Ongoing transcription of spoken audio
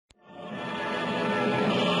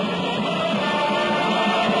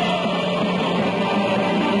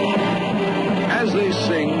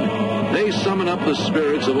up the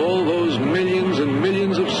spirits of all those millions and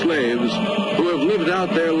millions of slaves who have lived out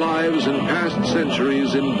their lives in past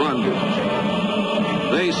centuries in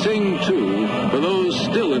bondage. They sing, too, for those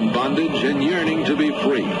still in bondage and yearning to be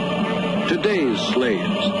free. Today's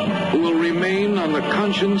slaves, who will remain on the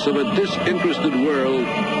conscience of a disinterested world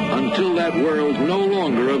until that world no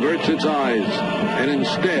longer averts its eyes and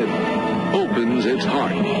instead opens its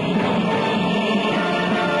heart.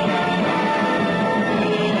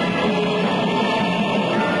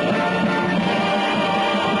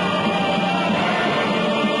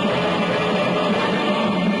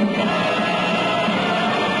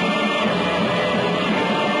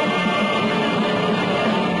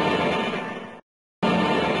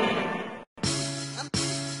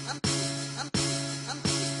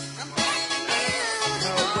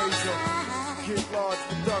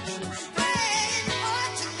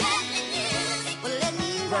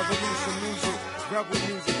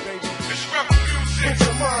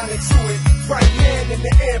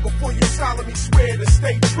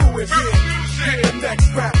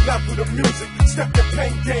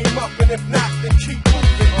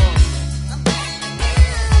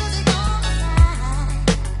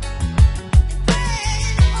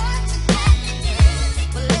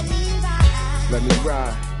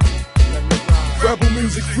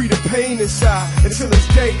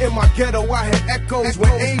 Ghetto, I had echoes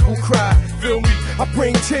when Abel cried. Feel me? I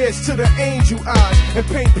bring tears to the angel eyes and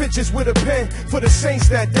paint pictures with a pen for the saints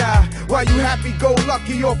that die. While you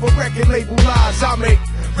happy-go-lucky off a record label lies, I make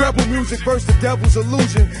rebel music versus the devil's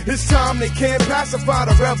illusion. This time they can't pacify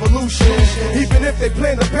the revolution. Even if they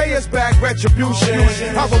plan to pay us back retribution,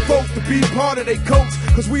 I revoke to be part of their coats,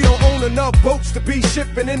 cause we don't own enough boats to be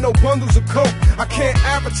shipping in no bundles of coke. I can't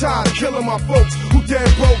advertise killing my folks who dead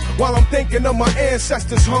broke while I'm thinking of my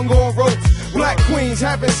ancestors hung on ropes. Black queens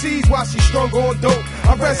having seeds while she strung on dope.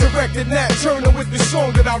 I resurrected Nat Turner with the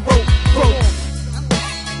song that I wrote.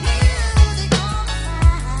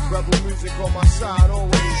 Rebel music on my side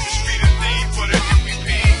always. Be the theme for the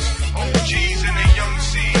MVPs, OGs and their young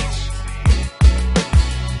seeds.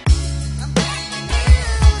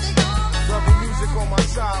 Rebel music on my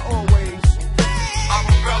side always. I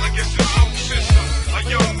rebel against this whole system. A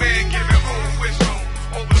young man giving home wisdom.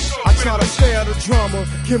 I try to spare the drama,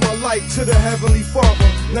 give my life to the Heavenly Father.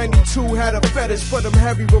 92 had a fetish for them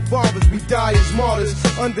heavy revolvers. We die as martyrs.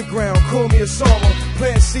 Underground, call me a Sama.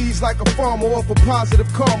 Plant seeds like a farmer off a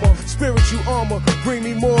positive karma. Spiritual armor, bring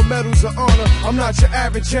me more medals of honor. I'm not your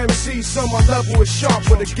average MC, so my level is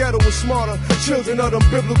sharper. The ghetto is smarter, children of them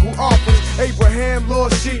biblical authors. Abraham,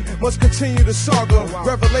 Lord Sheep, must continue the saga.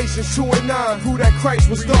 Revelations 2 and 9, prove that Christ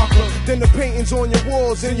was darker than the paintings on your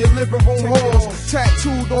walls in your living room halls.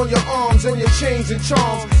 Tattooed on your arms and your chains and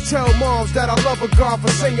charms. Tell moms that I love a God for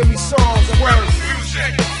singing me songs. Rebel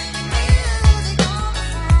music.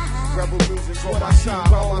 Rebel music on my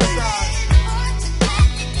side, on my side.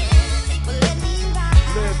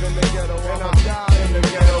 Live in the ghetto and I die in the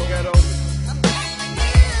ghetto.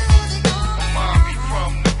 Mommy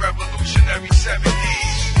from the revolutionary 70s.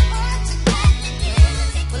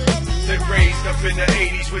 They raised up in the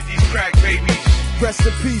 80s with these crack babies. Rest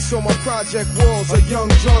in peace on my project walls of young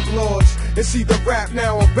drug lords. It's either rap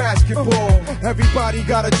now or basketball. Everybody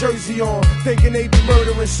got a jersey on, thinking they be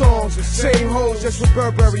murdering songs. Same hoes just with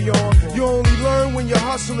Burberry on. You only learn when your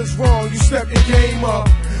hustle is wrong. You step your game up.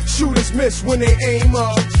 Shooters miss when they aim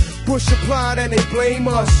up. Bush applied and they blame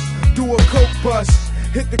us. Do a coke bust.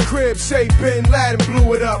 Hit the crib, say Bin Laden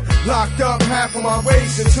blew it up. Locked up half of my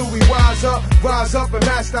race until we rise up and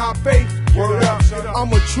master our faith. Word up,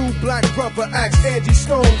 I'm a true black brother, ask Angie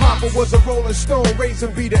Stone. Papa was a rolling stone, raised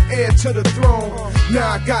and be the heir to the throne.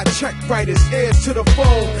 Now I got check writers, heirs to the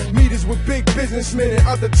phone. Meetings with big businessmen in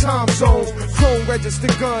other time zones. Chrome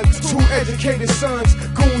registered guns, 2 educated sons.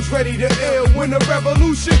 Goons ready to ill when the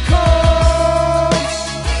revolution comes.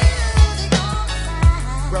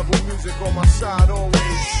 Rebel music on my side always.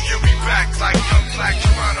 You'll be back like young black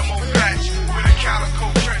Geronimo Patch with a calico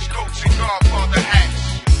trench coats and Godfather hats.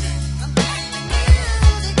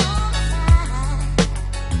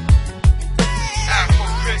 Afro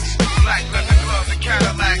picks, black leather gloves and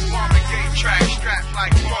Cadillacs, Marvin Gaye track strapped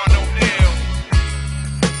like Ron O'Neal.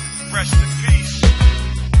 Rest in peace,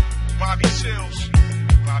 Bobby Seals.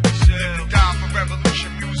 Live and die for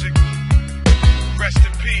revolution music. Rest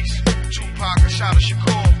in peace, Tupac and Shada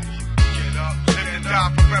Shakur. Get up, live and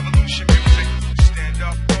die for revolution music. Stand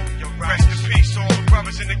up, rest in peace to all the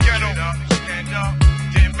brothers in the ghetto. Stand up,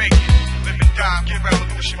 didn't make it. Live and die for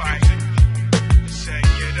revolution music. Say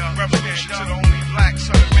get up, revolution to the only black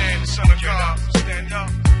son of man, the son of God. Stand up,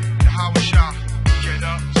 the Howard Shah. Get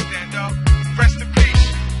up, stand up, rest in peace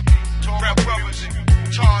to all our brothers.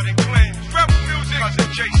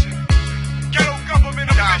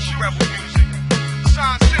 rebel music.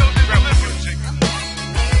 Signed, sealed, and rebel music.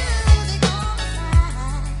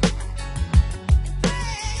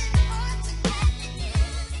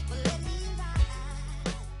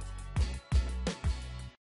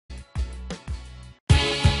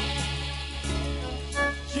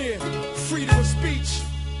 Yeah, freedom of speech,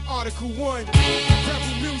 Article 1,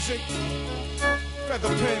 rebel music, feather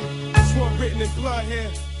pen, this one written in blood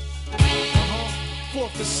here.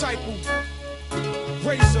 Fourth disciple,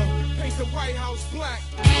 Razah, paint the White House black.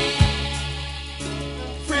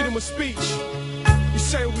 Freedom of speech, we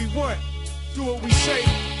say what we want, do what we say,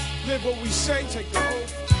 live what we say, take the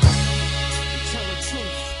oath, and tell the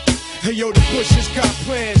truth. Hey yo, the Bushes got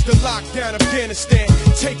plans to lock down Afghanistan,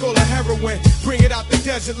 take all the heroin, bring it out the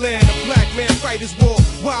desert land. A black man fight his war,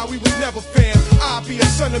 while we was never fam. I'll be a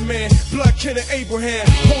son of man, blood kin of Abraham.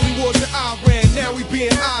 Holy wars in Iran, now we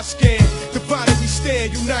being eye-scanned. Divided we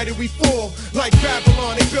stand, united we fall. Like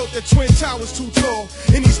Babylon, they built the Twin Towers too tall.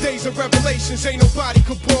 In these days of revelations, ain't nobody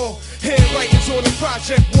could ball. Handwritings on the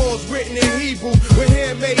project walls, written in Hebrew. With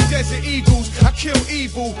handmade desert eagles, I kill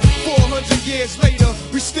evil. 400 years later,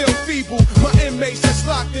 we still feeble. My inmates that's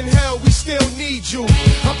locked in hell, we still need you.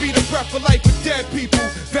 I'll be the breath of life for dead people.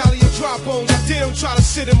 Valley of dry bones, I dare him try to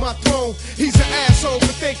sit in my throne. He's an asshole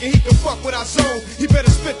for thinking he can fuck with our zone. He better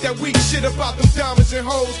spit that weak shit about them diamonds and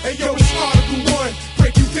hoes. Hey yo, it's Article 1,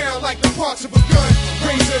 break you down like the parts of a gun.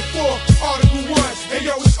 Razah 4, Article 1. Hey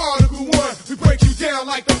yo, it's Article 1, we break you down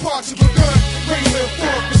like the parts of a gun. Razah 4,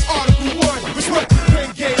 it's Article 1. It's what the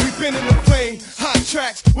pen game, we been in the flame. Hot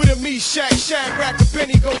tracks with a me, Shadrach, a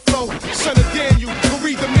Benny go flow. Son of Daniel, will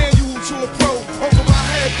read the manual to a pro. Over my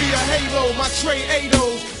head be a halo, my tray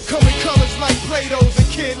Ados. Come in colors like Play-Dohs and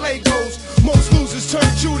kid Legos. Most losers turn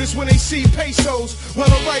Judas when they see pesos. Well,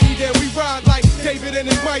 alrighty then, we ride like David and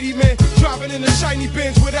his mighty men, driving in the shiny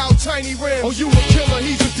Benz without tiny rims. Oh, you a killer,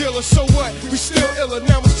 he's a dealer, so what? We still iller,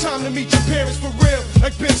 now it's time to meet your parents for real.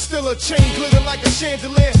 Like Ben Stiller, chain glitter like a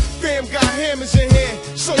chandelier. Fam got hammers in here,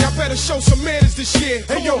 so y'all better show some manners this year.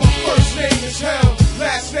 Hey yo, my first name is Hell,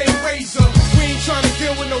 last name Razah. We ain't trying to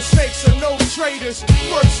deal with no snakes or no traitors.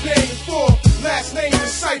 First name 4, last name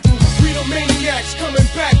Disciple. We the maniacs coming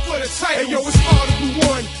back for the title. Hey yo, it's Article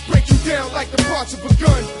 1, break you down like the parts of a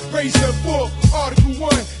gun. Razah 4, Article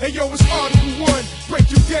 1. Hey yo, it's Article 1, break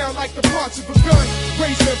you down like the parts of a gun.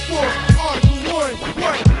 Razah 4, Article 1.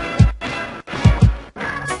 What?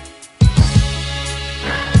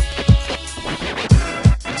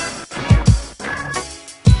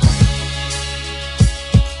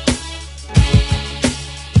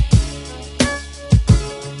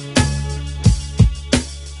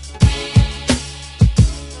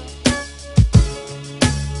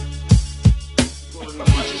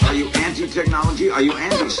 Are you anti-technology? Are you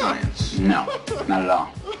anti-science? No, not at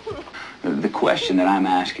all. The question that I'm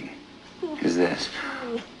asking is this.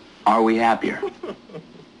 Are we happier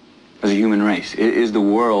as a human race? Is the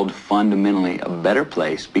world fundamentally a better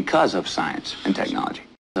place because of science and technology?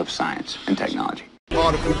 Article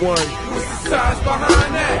 1. Size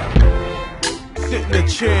behind that. Sit in the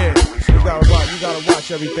chair. You gotta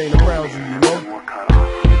watch everything around you, you know?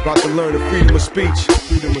 About to learn the freedom of speech.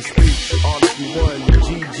 Freedom of speech. Article 1,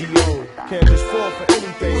 GGO. Can't just fall for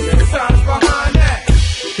anything, man. What's the science behind that?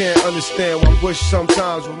 Can't understand why Bush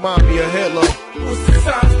sometimes remind me of Hitler. What's the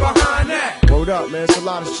science behind that? Hold up, man. It's a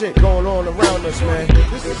lot of shit going on around us, man.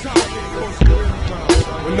 This is how it goes.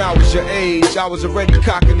 When I was your age, I was already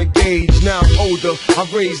cocking the gauge. Now I'm older, I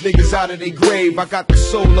raised niggas out of their grave. I got the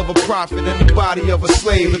soul of a prophet and the body of a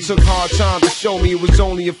slave. It took hard time to show me it was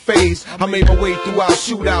only a phase. I made my way throughout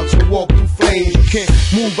shootouts and walked through flames. You can't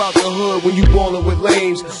move out the hood when you ballin' with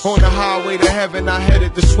lames. On the highway to heaven, I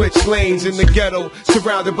headed to switch lanes. In the ghetto,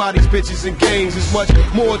 surrounded by these bitches and gangs. It's much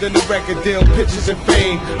more than a record deal, pictures and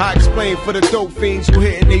fame. I explain for the dope fiends who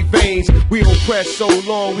hitting their veins. We oppressed so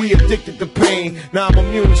long, we addicted to pain. Now I'm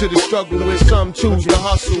immune to the struggle, and some choose to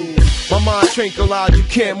hustle. My mind tranquilized, you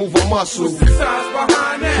can't move a muscle. What's the size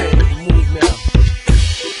behind that? Can't move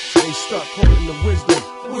now. They stuck holding the wisdom.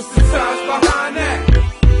 What's the size behind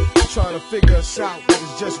that? Trying to figure us out, but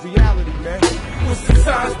it's just reality, man. What's the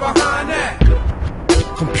size behind that?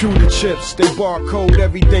 Computer chips, they barcode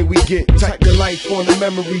everything we get. Type your life on the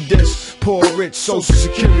memory disk. poor, rich, social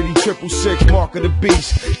security, 666, mark of the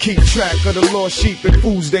beast. Keep track of the lost sheep and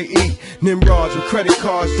foods they eat. Nimrods with credit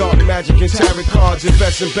cards, dark magic and tarot cards.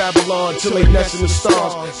 Invest in Babylon till they nest in the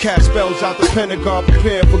stars. Cast spells out the Pentagon,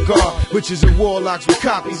 preparing for God. Witches and warlocks with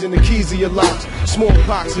copies and the keys of your locks.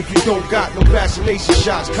 Smallpox if you don't got no vaccination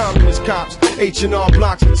shots. Communist cops, H&R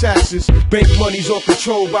blocks and taxes. Bank money's all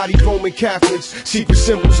controlled by these Roman Catholics. Secret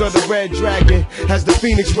symbols of the red dragon. As the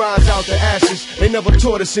phoenix rise out the ashes. They never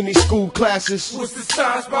taught us in these school classes. What's the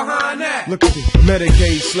science behind that? Look at it.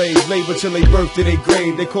 Medicaid slaves, labor till they birth to their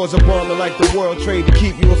grave. They cause a bomber like the world trade to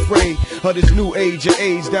keep you afraid of this new age of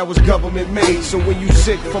AIDS that was government made. So when you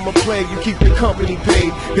sick from a plague, you keep your company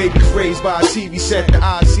paid. Babies raised by a TV set, the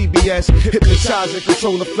ICBS. Hypnotize and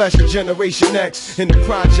control the flesh of Generation X. In the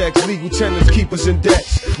projects, legal tenants keep us in debt.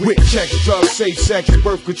 With checks, drugs, safe sex,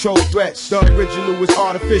 birth control threats. The original is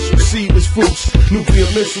artificial, seedless fruits. Nuclear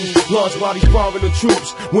missiles launched by these foreign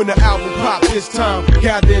troops. When the album pop this time,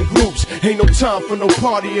 gather in groups. Ain't no time for no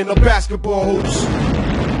party in no basketball hoops.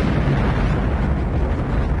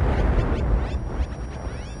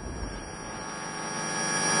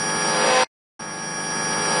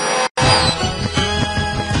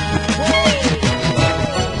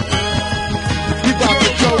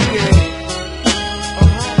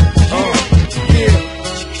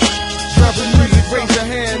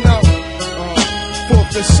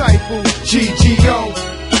 Disciple, GGO.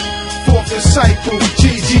 Fourth disciple,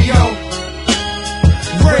 GGO.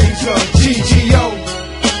 Razah, GGO.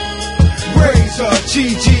 Razah,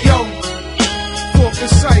 GGO. Fourth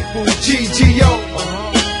disciple, GGO.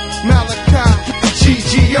 Malachi,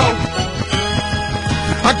 GGO.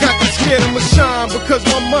 I got this scared I'ma shine because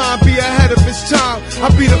my mind be ahead of its time. I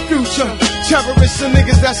be the future. Terrorists and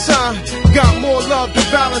niggas that sign. Got more love than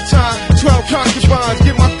Valentine. 12 concubines,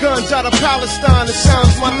 get my guns out of Palestine. It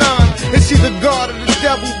sounds my nine. It's either God or the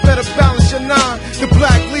devil, better balance your nine. The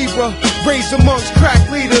Black Libra, raised amongst crack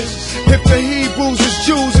leaders. If the Hebrews is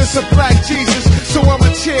Jews, it's a black Jesus. So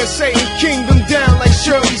I'ma tear Satan kingdom down like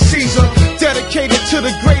Shirley Caesar. Dedicated to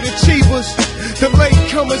the great achievers, the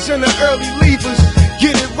latecomers and the early leavers.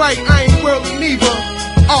 Get it right, I ain't worldly neither.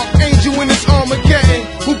 Archangel in his Armageddon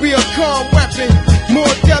will be a calm weapon, more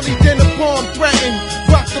deadly than a bomb threatened.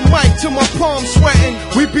 Rock the mic till my palms sweating.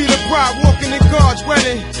 We be the bride walking in God's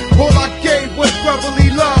wedding. All I gave was brotherly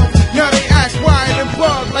love. Now they act wired and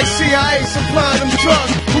bugged like CIA supplying them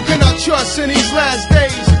drugs. Who can I trust in these last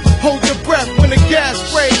days? Hold your breath when the gas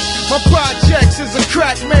sprays. My projects is a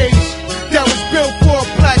crack maze that was built for a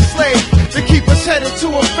black slave to keep us headed to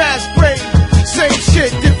a fast break. Same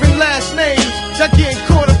shit, different last names. Y'all getting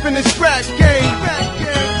caught up in this rap game.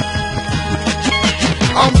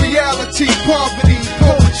 I'm reality, poverty,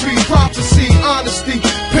 poetry, prophecy, honesty,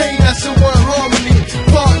 pain that's in one harmony.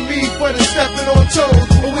 Pardon me for the stepping on toes,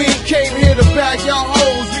 but we ain't came here to bag y'all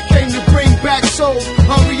hoes. We came to bring back souls.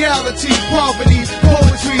 I'm reality, poverty,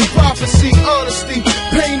 poetry, prophecy, honesty,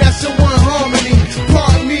 pain that's in one harmony.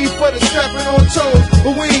 Pardon me for the stepping on toes,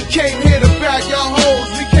 but we ain't came here to bag y'all hoes.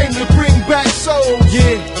 We came to bring back souls.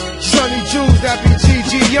 Yeah, Sonny Jews, that be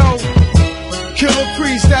GGO. Killer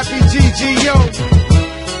Priest, that be GGO.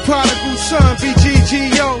 Prodigal Son, be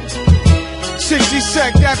GGO. 60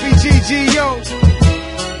 Sec, that be GGO.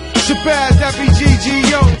 Shabazz, that be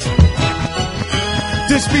GGO.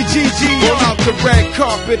 This be GGO. Pull out the red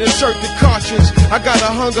carpet, insert the cartridge. I got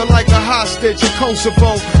a hunger like a hostage in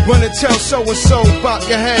Kosovo. Run and tell so-and-so, bop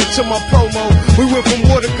your head to my promo. We went from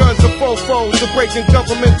water guns to fofos, to breaking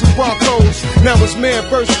governmental barcodes. Now it's man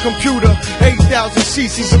versus computer, 8,000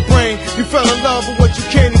 cc's of brain. You fell in love with what you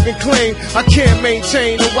can't even claim. I can't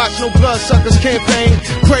maintain and watch no bloodsuckers campaign.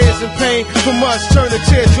 Prayers and pain from us turn to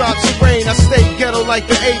teardrops of rain. I stay ghetto like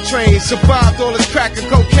the A-train. Survived all this crack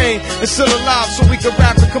and cocaine. And still alive so we can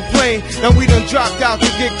rap and complain. Now we done dropped out to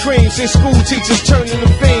get creams. And school teachers turning to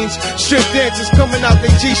fiends. Strip dancers coming out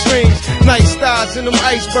they G-strings. Nice styles in them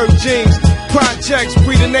iceberg jeans. Projects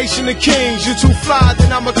breed a nation of kings. You too fly,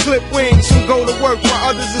 then I'ma clip wings. Some go to work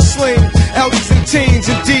while others are sling. Elders and teens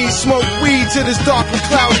and D's smoke weed till it's dark and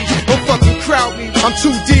cloudy. Don't fucking crowd me, I'm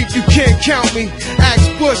too deep, you can't count me. Ask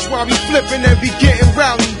Bush while we flipping and be getting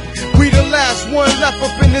rowdy. We the last one left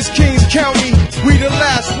up in this Kings County. We the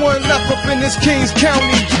last one left up in this Kings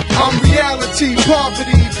County. I'm reality,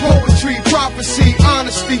 poverty, poetry, prophecy,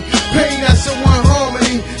 honesty, pain that's in one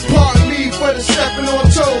harmony. Pardon me for the stepping on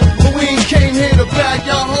toes, but we ain't came here to bag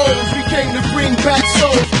y'all hoes. We came to bring back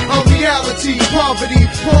souls. I'm reality, poverty,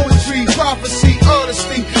 poetry, prophecy,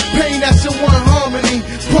 honesty, pain that's in one harmony.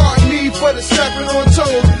 Pardon me for the stepping on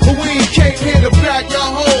toes, but we ain't came here to bag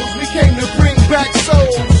y'all hoes. We came to bring back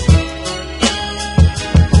souls.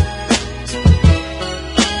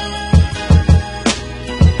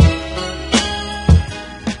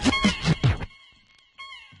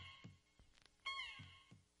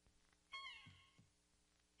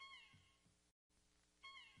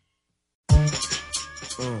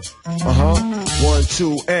 1,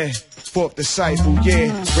 2, and fourth disciple,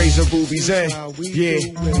 yeah. Razah rubies, and yeah.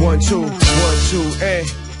 1, 2, 1, 2, and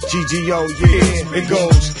GGO, yeah. It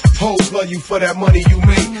goes. Hoes love you for that money you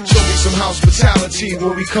make. Show me some hospitality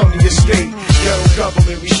when we come to your state. Ghetto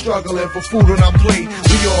government, we struggling for food on our plate.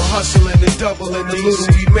 We all hustling and doubling the little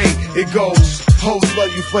we make. It goes. Hoes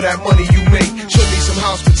love you for that money you make. Show me some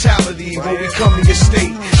hospitality when we come to your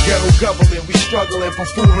state. Ghetto government, we struggling for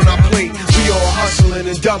food on our plate. We all hustling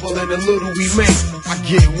and doubling the little we make. I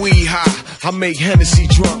get weed high, I make Hennessy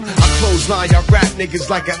drunk. I clothesline y'all rap niggas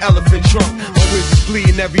like an elephant trunk. My whiz is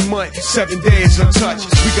bleeding every month, 7 days untouched.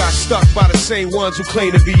 We got stuck by the same ones who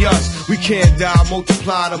claim to be us. We can't die,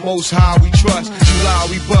 multiply the most high we trust. You lie,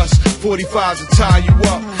 we bust, 45s to tie you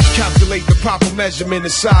up. Calculate the proper measurement to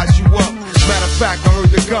size you up. Matter of fact, I heard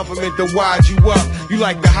the government to wise you up. You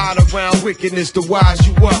like to hide around wickedness to wise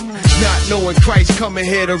you up. Not knowing Christ coming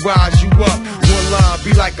here to rise you up. One line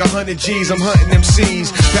be like 100 G's, I'm hunting them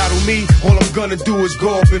C's. Battle me, all I'm gonna do is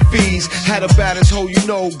go up in fees. Had a baddest hoe you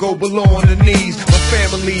know, go below on the knees. My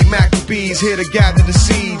family, Maccabees, here to gather the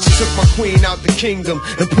seeds. Took my queen out the kingdom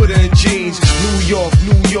and put her in jeans.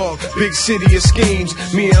 New York, big city of schemes.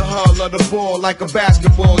 Me and her love the ball like a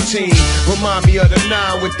basketball team. Remind me of the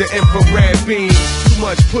 9 with the infrared beam. Too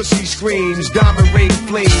much pussy screams, diamond ring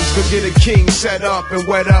flings. Go get a king set up and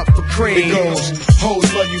wet up for cream. It goes,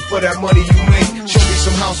 hoes love you for that money you make. Show me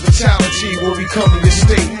some hospitality when we come to your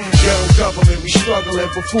state. Ghetto government, we struggling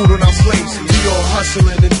for food on our plates. We all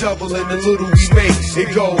hustling and doubling the little we make.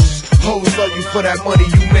 It goes, hoes love you for that money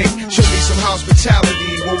you make. Show me some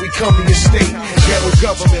hospitality when we come to your state. Ghetto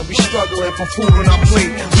government, we struggling for food on our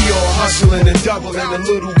plate. We all hustling and doubling the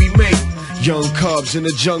little we make. Young cubs in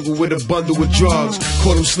the jungle with a bundle of drugs.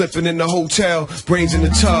 Caught them slipping in the hotel, brains in the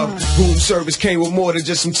tub. Room service came with more than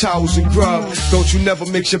just some towels and grub. Don't you never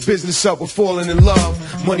mix your business up with falling in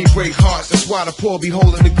love. Money break hearts, that's why the poor be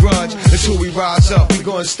holding a grudge. Until we rise up, we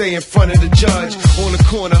gonna stay in front of the judge. On the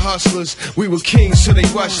corner hustlers, we were kings till they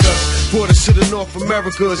rushed us. Brought us to the North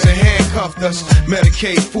Americas and handcuffed us.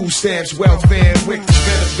 Medicaid, food stamps, welfare, WIC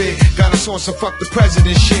benefit. Got us on some fuck the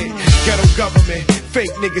president shit. Ghetto government, fake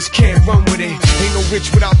niggas can't run with it. Ain't no rich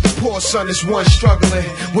without the poor, son, it's one struggling.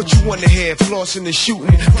 What you wanna hear? Flossing and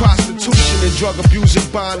shooting, prostitution and drug abusing,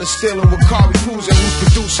 buying and stealing with car cruising. Who's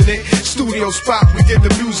producing it? Studio spot, we get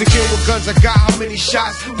the music in with guns. I got how many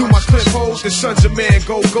shots through my clip holes? The sons of man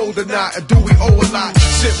go gold or not? Or do we owe a lot?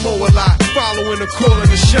 Sit more a lot, following the calling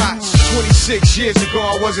the shots. 26 years ago,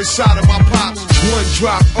 I was inside of my pops. One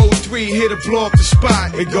drop, 03, here to blow up the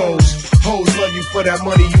spot. It goes, hoes love you for that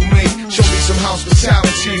money you make. Show me some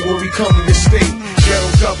hospitality when we come to the state. Ghetto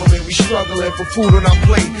government, we struggling for food on our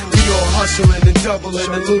plate. We all hustling and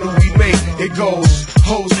doubling the little we make. It goes,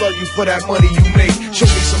 hoes love you for that money you make. Show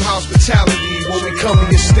me some hospitality when we come to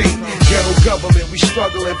your state. Ghetto government, we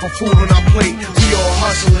struggling for food on our plate. We all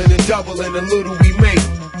hustling and doubling the little we make.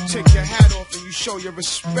 Take your hat off and you show your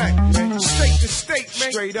respect, man. State to state,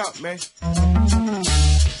 man. Straight up, man.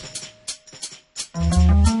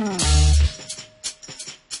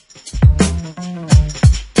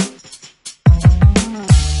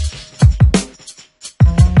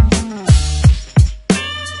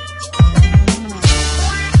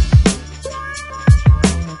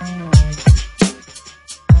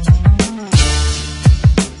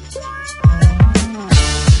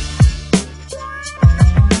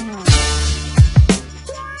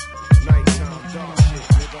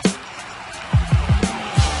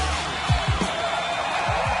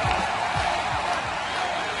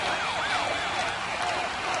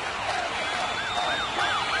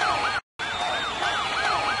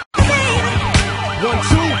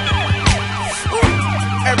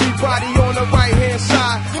 Everybody on the right hand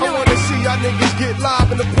side, I wanna see y'all niggas get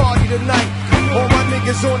live in the party tonight. All my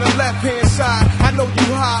niggas on the left hand side, I know you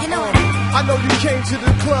high. I know you came to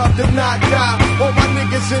the club to not die. All my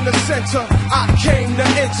niggas in the center, I came to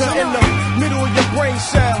enter. In the middle of your brain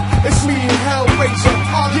cell, it's me and Hellraiser.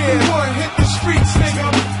 Yeah, hit the streets, nigga.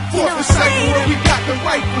 Fourth disciple where we got the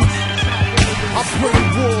rifles. I bring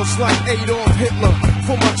walls like Adolf Hitler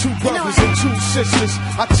for my 2 brothers and 2 sisters.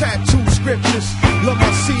 I tattoo scriptures, love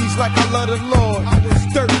my seeds like I love the Lord. I was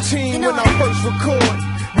 13 when I first record.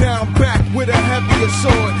 Now I'm back with a heavier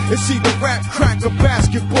sword. It's either rap, crack, or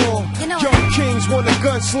basketball. Young kings want a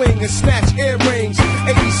gunsling and snatch earrings.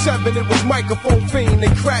 87 it was microphone fiend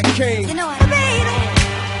and crack came. We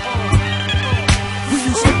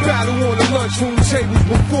used to battle on the lunchroom tables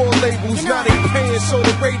before labels. Now they paying so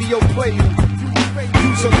the radio play you.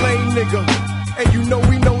 You's a lame nigga, and you know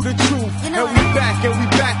we know the truth. And we back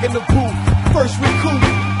in the booth. First recruit,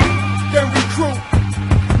 then recruit,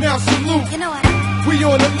 now salute. We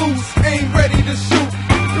on the loose, ain't ready to shoot.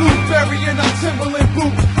 Blueberry in our Timberland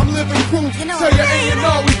boots. I'm living proof. Tell your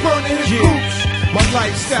A&R we burning his boots. My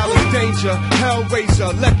lifestyle is danger,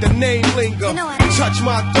 hellraiser, let the name linger. Touch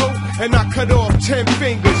my throat and I cut off 10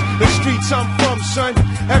 fingers. The streets I'm from, son,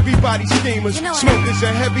 everybody schemers. Smokers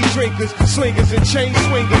and heavy drinkers, slingers and chain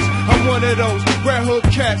swingers. I'm one of those red hood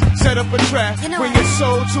cats, set up a trap. Bring your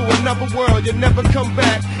soul to another world, you never come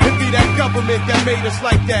back. It be that government that made us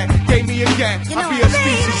like that, gave me a gap. I be a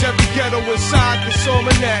species, every ghetto inside this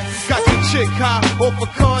almanac. Got your chick high off a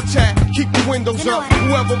contact, keep the windows up.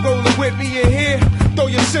 Whoever rolling with me in here, throw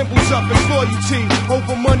your symbols up, it's loyalty.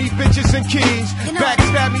 Over money, bitches, and keys.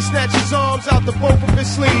 Backstab me, snatch his arms out the both of his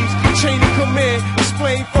sleeves. Chain of command,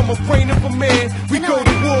 explain from a brain of a man. We go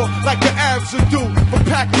to war like the Arabs would do for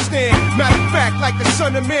Pakistan. Matter of fact, like the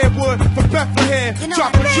son of man would for Bethlehem.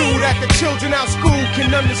 Drop a jewel that the children out school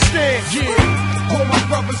can understand. Yeah, all my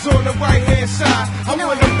brothers on the right hand side. I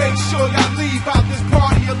wanna make sure y'all leave out this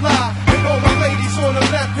party alive. And all my ladies on the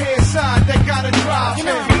left hand side, they gotta drive.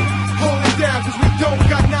 Hold it down, cause we don't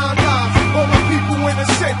got 9 lives. All my people in the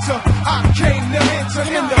center, I came to enter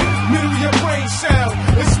in the middle of your brain cell.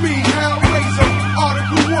 It's me, Hellraiser,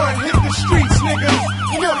 Article 1, hit the streets, niggas.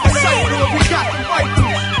 Fuck the cycle, we got the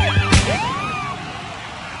rifles.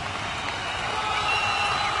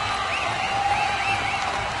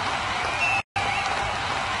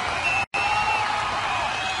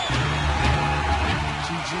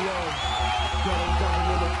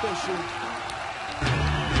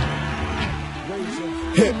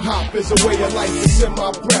 Hip hop is a way of life, it's in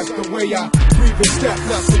my breath. The way I breathe and step,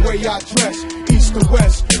 not the way I dress. East to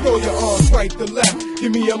west, throw your arms right to left.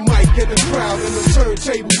 Give me a mic and a crowd and a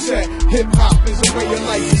turntable set. Hip hop is a way of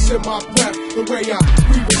life, it's in my breath. The way I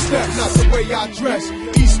breathe and step, not the way I dress.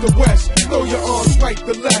 East to west, throw your arms right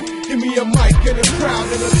to left. Give me a mic and a crowd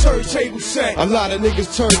and a turntable set. A lot of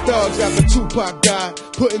niggas turned thugs after Tupac died,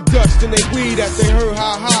 putting dust in their weed as they heard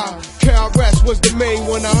how high. KRS was the main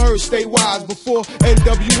one I heard, stay wise. Before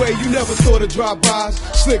NWA, you never thought of drive-bys.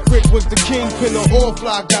 Slick Rick was the kingpin of all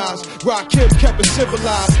fly guys. Rakim kept it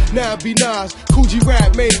civilized, now it be Nas. Coogee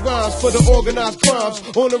Rap made rhymes for the organized crimes.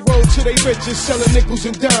 On the road to they riches, selling nickels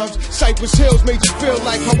and dimes. Cypress Hills made you feel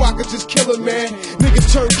like how I could just kill a man. Niggas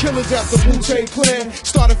turned killers after Wu-Tang Clan.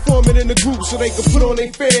 Started forming in the group so they could put on their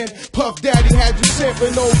fan. Puff Daddy had you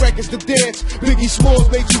sampling old records to dance. Biggie Smalls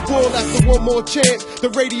made you ball after one more chance. The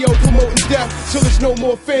radio promoting death till there's no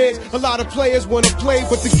more fans. A lot of players wanna play,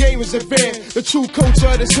 but the game is advanced. The true culture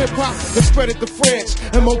of this hip-hop, let's spread it to France.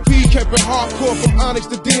 MOP kept it hardcore from Onyx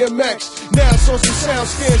to DMX. Now it's on some sound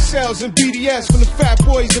scan cells and BDS. From the Fat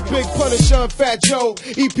Boys to Big Punisher and Fat Joe.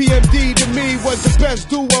 EPMD to me was the best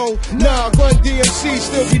duo. Nah, Run DMC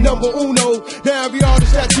still be number uno. Now every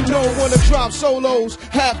artist that you know wanna drop solos.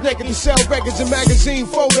 Half naked to sell records and magazine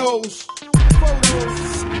photos.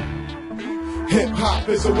 Hip hop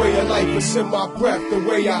is a way of life, it's in my breath. The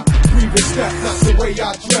way I breathe and step, not the way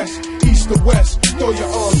I dress. East to west, throw your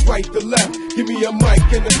arms right to left. Give me a mic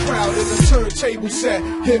and a crowd and a turntable set.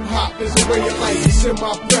 Hip hop is a way of life, it's in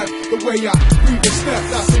my breath. The way I breathe and step,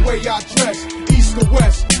 not the way I dress. East to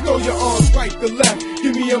west, throw your arms right to left.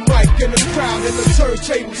 Give me a mic and a crowd and a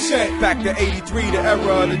turntable set. Back to 83, the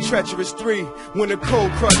era of the treacherous 3. When the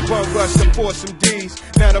cold crush bum rush to force some D's.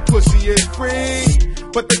 Now the pussy is free,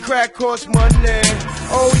 but the crack costs money.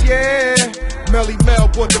 Oh yeah, Melly Mel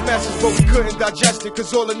brought the message, but we couldn't digest it,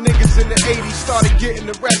 cause all the niggas in the 80s started getting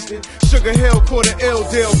arrested. Sugar Hill caught an ill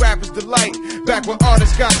deal, rappers delight. Back when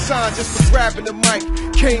artists got signed just for grabbing the mic.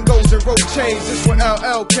 Kane goes and wrote chains, this when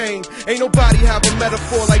LL came. Ain't nobody have a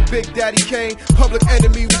metaphor like Big Daddy Kane. Public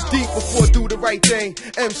Enemy was deep before Do the Right Thing.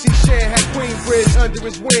 MC Shan had Queenbridge under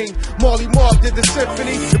his wing. Marley Mark did the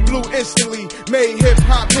symphony, the blue instantly made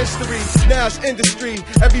hip-hop history. Now it's industry,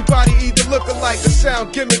 everybody either look alike or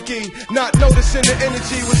sound gimmicky. Not noticing the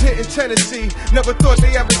energy was hitting Tennessee. Never thought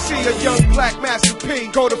they ever see a young black Master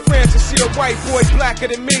P. Go to France and see a white boy blacker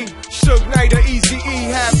than me. Suge Knight or Eazy-E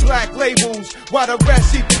had black labels, while the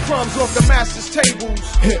rest eat the crumbs off the master's tables.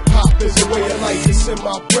 Hip hop is a way of life, it's in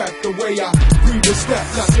my breath. The way I breathe and step,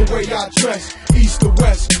 not the way I dress. East to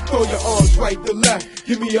west, throw your arms right to left.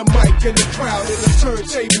 Give me a mic and a crowd and a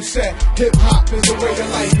turntable set. Hip hop is a way of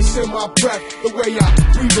life, it's in my breath. The way I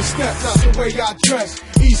breathe and step, not the way I dress.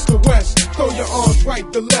 East to west, throw your arms right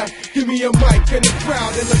to left. Give me a mic and a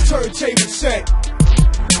crowd and a turntable set.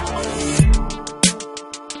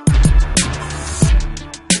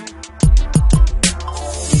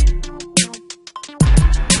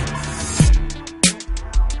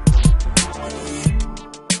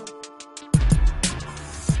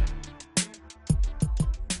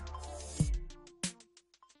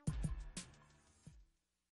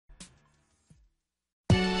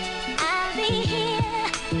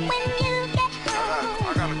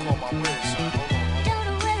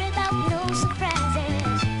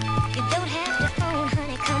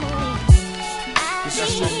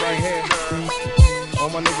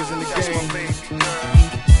 my niggas in the game.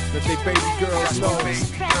 If they baby girls know,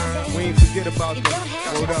 we ain't forget about them.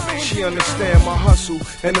 Hold up. She understand my hustle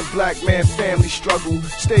and the black man family struggle.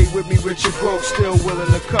 Stay with me, rich and broke, still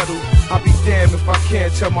willing to cuddle. I'll be damned if I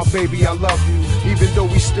can't tell my baby I love you. Even though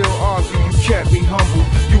we still argue, you kept me humble.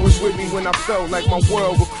 You was with me when I felt like my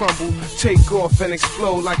world would crumble. Take off and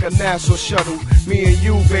explode like a NASA shuttle. Me and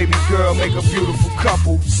you, baby girl, make a beautiful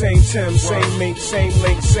couple. Same Tim, same mink, same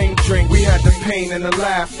link, same drink. We had the pain and the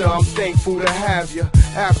laughter. I'm thankful to have you.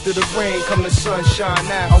 After the rain come the sunshine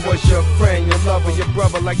now. I was your friend, your lover, your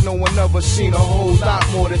brother, like no one ever seen. A whole lot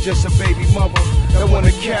more than just a baby mother that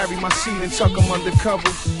wanna carry my seed and tuck them under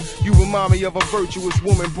covers. You remind me of a virtuous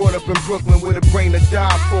woman brought up in Brooklyn with a brain to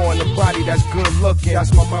die for and a body that's good looking.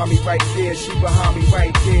 That's my mommy right there, she behind me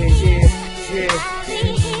right there, yeah.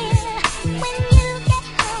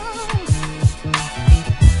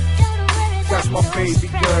 That's my baby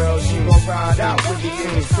girl, she gon' ride out with me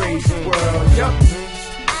in this crazy world, yup.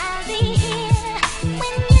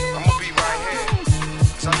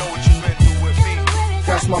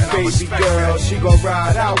 That's my baby girl, she gon'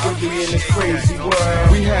 ride out with me in this crazy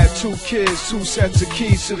world. We had 2 kids, 2 sets of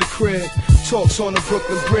keys to the crib. Talks on the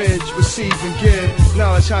Brooklyn Bridge, receive and give.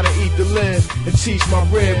 Knowledge how to eat to live and teach my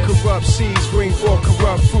rib. Corrupt seeds bring forth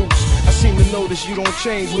corrupt fruits. I seem to notice you don't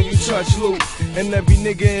change when you touch loot. And every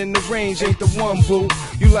nigga in the range ain't the one, boo.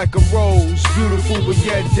 You like a rose, beautiful but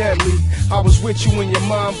yet deadly. I was with you in your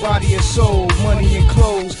mind, body and soul. Money and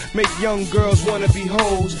clothes make young girls wanna be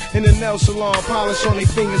hoes. In the nail salon, polish on their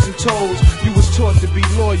fingers and toes. You was taught to be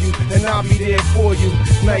loyal, and I'll be there for you.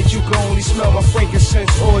 Night you can only smell my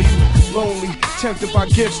frankincense oil. Lonely, tempted by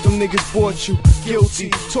gifts, them niggas bought you. Guilty,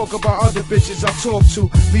 talk about other bitches I talk to.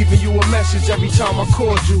 Leaving you a message every time I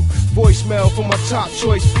called you. Voicemail from my top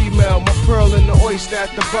choice female. My pearl in the oyster at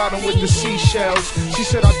the bottom with the seashells. She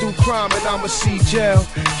said I do crime and I'ma see jail.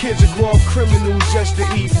 Kids will grow up criminals just to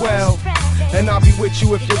eat well. And I'll be with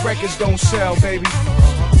you if your records don't sell, baby.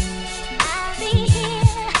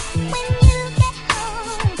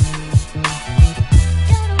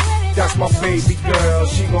 That's my baby girl,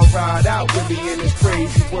 she gon' ride out with me in this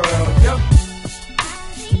crazy world, yep.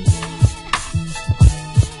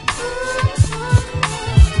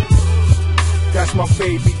 That's my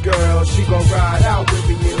baby girl, she gon' ride out with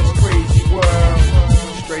me in this crazy world.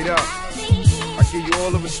 Straight up, I give you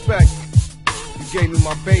all the respect. You gave me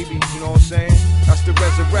my baby, you know what I'm saying? That's the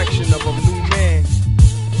resurrection of a new man,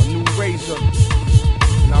 a new Razah.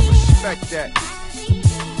 And I respect that,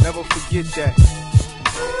 never forget that.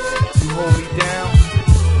 You hold me down,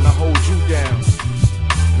 and I hold you down.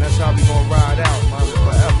 And that's how we gon' ride out, man,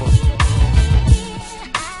 forever.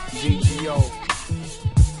 GTO.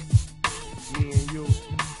 Me and you.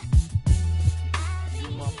 You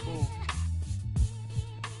my boo.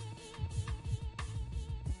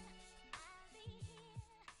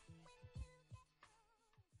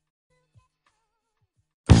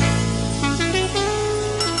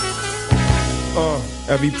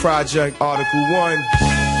 Every project, Article 1.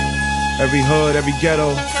 Every hood, every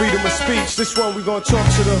ghetto, freedom of speech. This one we gonna talk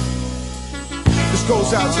to the. This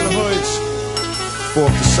goes out to the hoods.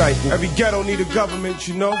 Fourth disciple. Every ghetto need a government,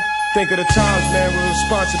 you know. Think of the times, man, where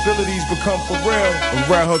responsibilities become for real.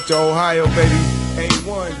 From Red Hook to Ohio, baby.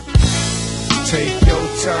 A1. Take your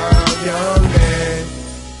time, young man.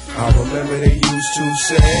 I remember they used to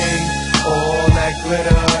say, all that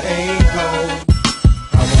glitter ain't gold.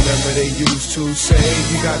 I remember they used to say,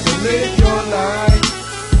 you got to live your life.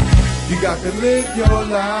 You got to live your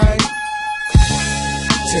life.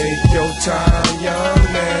 Take your time,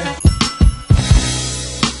 young man.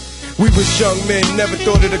 We was young men, never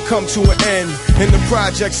thought it'd come to an end. In the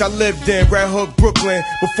projects I lived in, Red Hook, Brooklyn,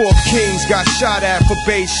 before kings got shot at for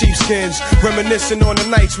beige sheepskins. Reminiscing on the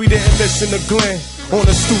nights we didn't listen to Glenn. On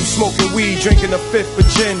the stoop smoking weed, drinking a fifth of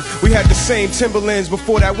gin. We had the same Timberlands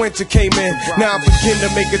before that winter came in. Now I begin to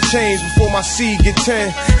make a change before my seed get 10.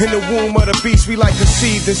 In the womb of the beast we like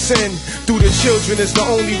conceived in sin. Through the children is the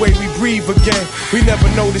only way we breathe again. We never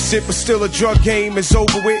notice it, but still a drug game is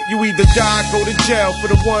over with. You either die, go to jail for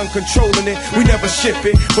the one controlling it. We never ship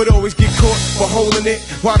it, but always get caught for holding it.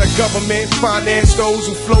 While the government finance those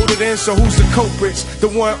who floated in. So who's the culprits? The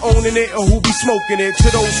one owning it or who be smoking it? To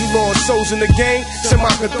those who lost souls in the game, send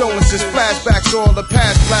my condolences, flashbacks to all the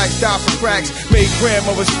past blacks, die for cracks, made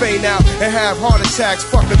grandmothers faint out and have heart attacks.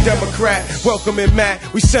 Fuck a Democrat, welcoming Matt,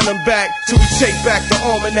 we send them back till we take back the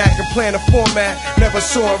almanac and plan a format. Never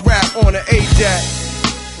saw a rap on an AJAC.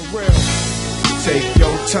 For real. Take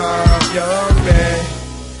your time, young man.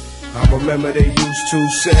 I remember they used to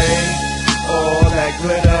say, all that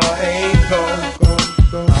glitter ain't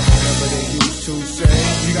gold. I remember they used to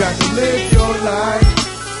say, you got to live your life.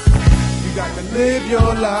 gotta live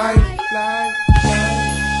your life.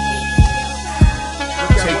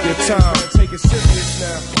 Take your time, take it serious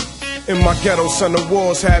now. In my ghetto, son, the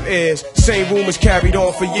walls have ears. Same rumors carried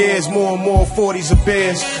on for years. More and more 40s of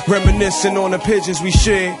beers. Reminiscing on the pigeons we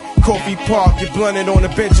shared. Coffee Park, get blunted on the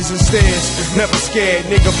benches and stairs. Never scared,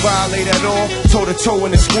 nigga violate at all. Toe to toe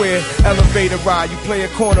in the square. Elevator ride, you play a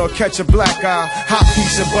corner or catch a black eye. Hot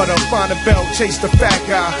piece of butter, find a belt, chase the fat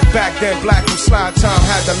guy. Back then, black from slide time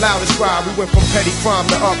had the loudest ride. We went from petty crime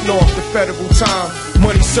to up north to federal time.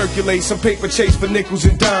 Money circulates, some paper chase for nickels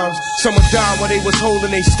and dimes. Someone died while they was holding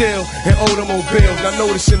they still and automobiles. Not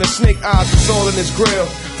noticing the snake eyes was all in his grill.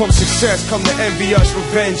 From success come to envy us,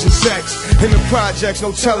 revenge and sex. In the projects,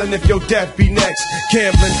 no telling if your death be next.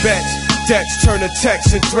 Gambling bets, debts turn to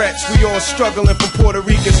texts and threats. We all struggling from Puerto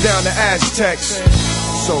Ricans down to Aztecs.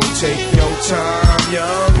 So take your time,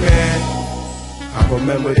 young man. I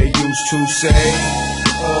remember they used to say,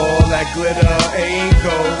 all that glitter ain't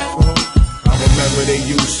gold. I remember they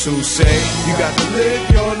used to say, you got to live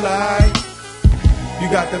your life. You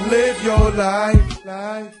got to live your life.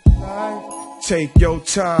 Take your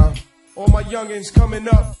time. All my youngins coming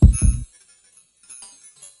up.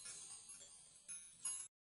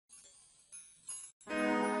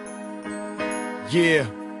 Yeah.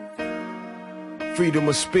 Freedom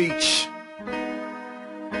of speech.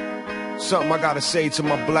 Something I gotta say to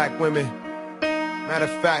my black women. Matter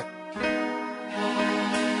of fact,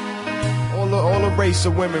 all the race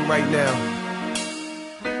of women right now.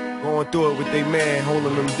 Going through it with they man,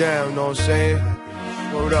 holding them down, you know what I'm saying?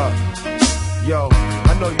 Word up. Yo,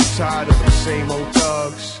 I know you tired of them same old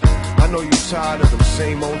thugs. I know you tired of them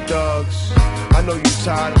same old thugs. I know you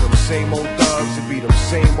tired of them same old thugs. It be them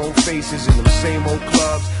same old faces in them same old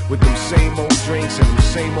clubs, with them same old drinks and them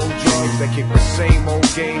same old drugs that kick the same old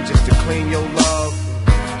game just to claim your love.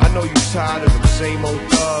 I know you tired of them same old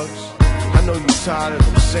thugs. I know you tired of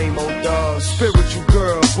them same old thugs. Spiritual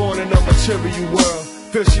girl, born in a material world.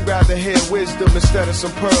 Feel she rather hear wisdom instead of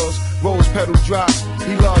some pearls. Rose petal drop,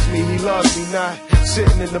 he loves me not.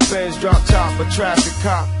 Sitting in the Benz drop top, a traffic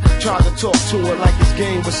cop tried to talk to her like his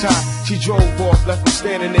game was hot. She drove off, left him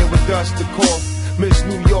standing there with dust to cough. Miss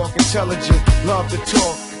New York, intelligent, love to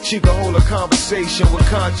talk. She could hold a conversation with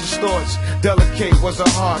conscious thoughts. Delicate was her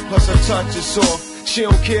heart, plus her touch is soft. She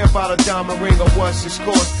don't care about a diamond ring or what's its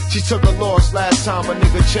cost. She took a loss last time a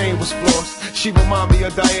nigga chain was flossed. She remind me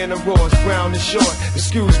of Diana Ross, brown and short.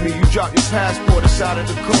 Excuse me, you dropped your passport inside of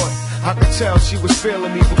the court. I could tell she was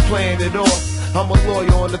feeling me for playing it off. I'm a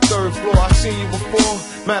lawyer on the 3rd floor, I seen you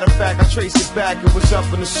before. Matter of fact, I traced it back, it was up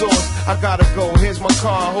in the source. I gotta go, here's my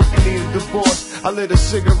car, I hope you need a divorce. I lit a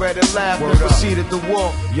cigarette and laughed and proceeded to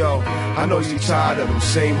walk. Yo, I know you tired of them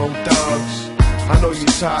same old thugs. I know you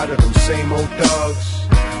tired of them same old thugs.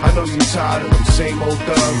 I know you tired of them same old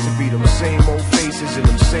thugs. It be them same old faces in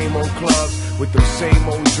them same old clubs, with them same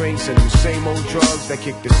old drinks and them same old drugs that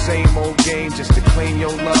kick the same old game just to claim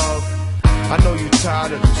your love. I know you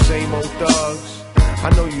tired of them same old thugs. I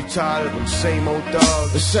know you tired of them same old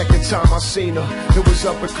thugs. The second time I seen her, it was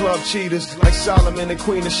up at Club Cheetahs, like Solomon and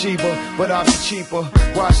Queen of Sheba, but I be cheaper.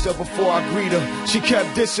 Watched her before I greet her. She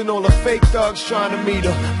kept dissing all the fake thugs trying to meet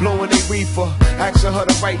her, blowing they reefer, asking her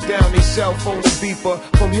to write down their cell phone and beeper.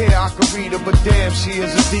 From here I could read her, but damn, she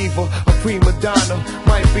is a diva, a prima donna,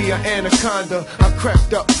 might be an anaconda. I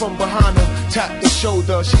crept up from behind her, tapped the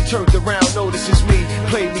shoulder. She turned around, notices me,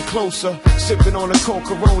 played me closer, sipping on a cold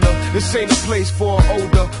Corona. This ain't a place for an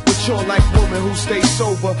older, mature like woman who stays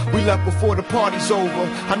sober. We left before the party's over.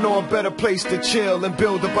 I know a better place to chill and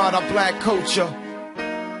build about our black culture.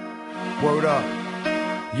 Word up.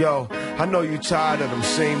 Yo, I know you tired of them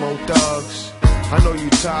same old thugs. I know you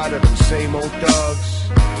tired of them same old thugs.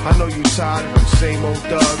 I know you tired of them same old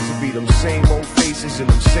thugs. It be them same old faces in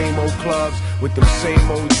them same old clubs, with them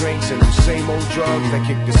same old drinks and them same old drugs that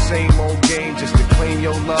kick the same old game just to claim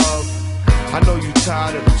your love. I know you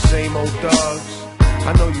tired of them same old thugs.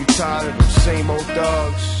 I know you tired of them same old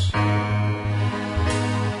thugs.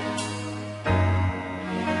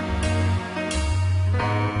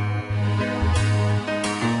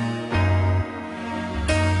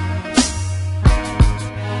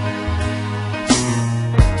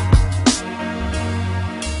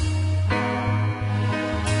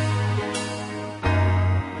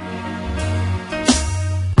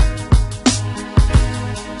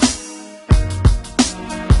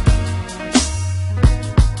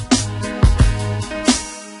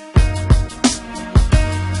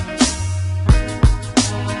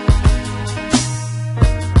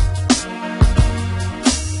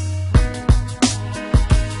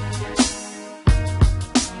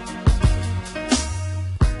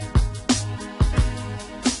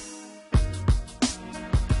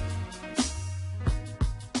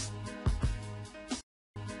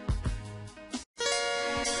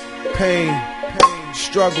 pain,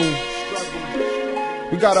 struggle.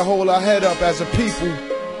 We gotta hold our head up as a people.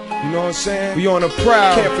 You know what I'm saying? We on a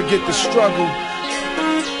proud, can't forget the struggle.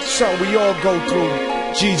 Something we all go through.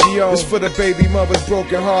 GGO, it's for the baby mothers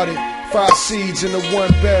broken hearted. 5 seeds in a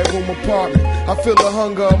 1-bedroom apartment. I feel the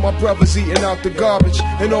hunger of my brothers eating out the garbage,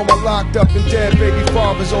 and all my locked up and dead baby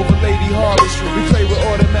fathers over Lady Harvest. We play with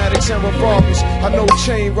automatics and revolvers. I know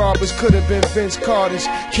chain robbers could have been Vince Carter's.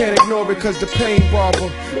 Can't ignore it cause the pain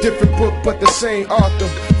barber. Different book but the same author.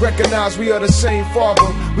 Recognize we are the same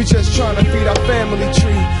father. We just trying to feed our family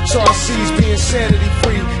tree, so our seeds be insanity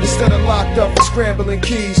free instead of locked up and scrambling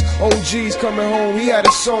keys. OG's coming home, he had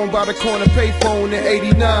a song by the corner payphone in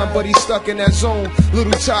 '89, but he's stuck in that zone.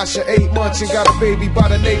 Little Tasha, 8 months, and got a baby by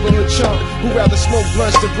the neighborhood chump who rather smoke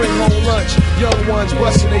blunts to bring home lunch. Young ones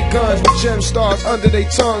busting their guns with gem stars under their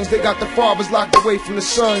tongues. They got the fathers locked away from the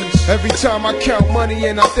sons. Every time I count money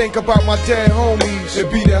and I think about my dead homies,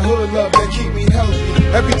 it be that hood love that keep me healthy.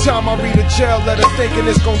 Every time I read a jail letter thinking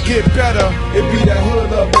it's gonna get better, it be that hood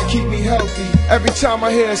love that keep me healthy. Every time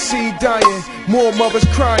I hear a seed dying, more mothers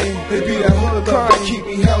crying, it be that hood love that keep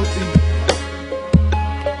me healthy.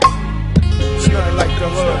 It's nothing like the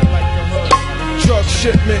hood. Drug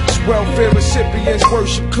shipments, welfare recipients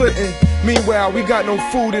worship Clinton. Meanwhile, we got no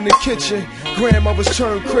food in the kitchen. Grandmothers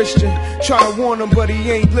turned Christian. Try to warn him, but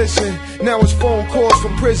he ain't listen. Now it's phone calls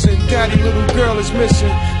from prison. Daddy, little girl is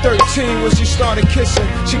missing. 13 when she started kissing.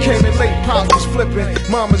 She came in late, Pops was flipping.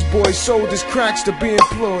 Mama's boy sold his cracks to be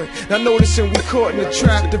employed. Now noticing we caught in a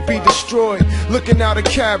trap to be destroyed. Looking out a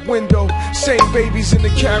cab window. Same babies in the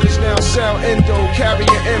carriage now sound endo. Carrying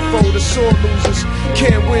info, the sore losers.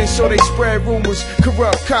 Can't win, so they spread rumors.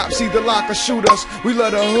 Corrupt cops either lock or shoot us. We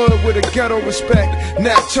love the hood with a ghetto respect.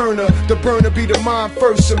 Nat Turner, the burner be the mind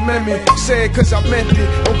First Amendment. Say it cause I meant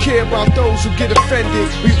it. Don't care about those who get offended.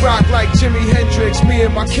 We rock like Jimi Hendrix, me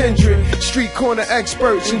and my kindred. Street corner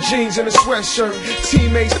experts in jeans and a sweatshirt.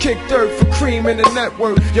 Teammates kick dirt for cream in the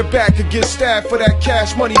network. Your back could get stabbed for that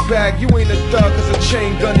cash money bag. You ain't a thug cause a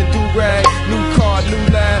chain gun and do-rag. New car,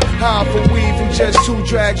 new lab. High for weed from just 2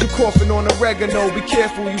 drags. You coughing on oregano. Be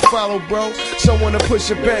careful you follow, bro. Someone to push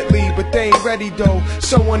a Bentley, but they ain't ready though.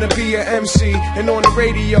 Someone to be an MC and on the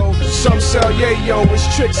radio. Some sell yayo,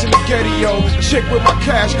 it's tricks in the ghetto. Chick with my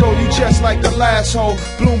cash go, you just like the last hoe.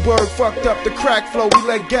 Bloomberg fucked up the crack flow, we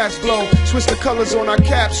let gas blow. Switch the colors on our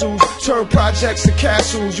capsules, turn projects to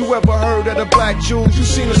castles. You ever heard of the Black Jews? You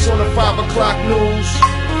seen us on the 5 o'clock news.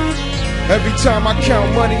 Every time I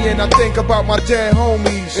count money and I think about my dead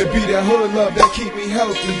homies, it be that hood love that keep me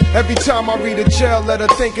healthy. Every time I read a jail letter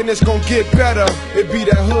thinking it's gonna get better, it be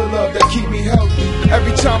that hood love that keep me healthy.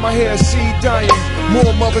 Every time I hear a seed dying,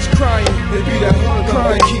 more mothers crying, it be that hood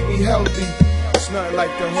love that keep me healthy. It's nothing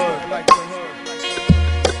like the hood, like the hood.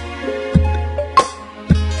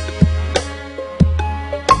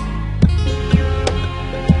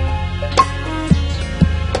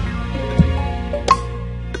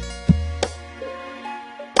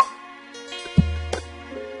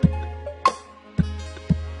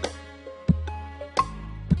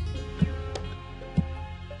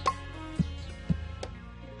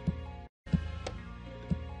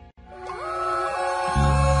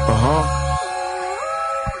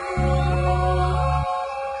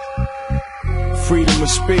 Freedom of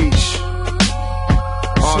speech.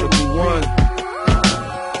 Article 1.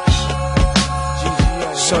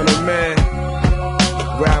 Son of Man.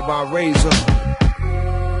 Rabbi Razah.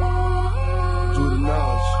 Do the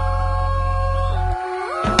knowledge.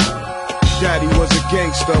 Daddy was a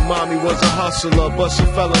gangster, mommy was a hustler, but she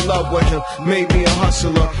fell in love with him, made me a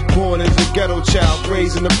hustler. Born as a ghetto child,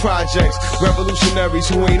 raised in the projects. Revolutionaries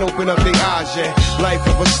who ain't open up their eyes yet. Life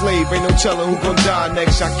of a slave, ain't no telling who gon' die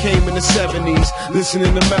next. I came in the 70s,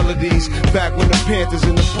 listening to melodies. Back when the Panthers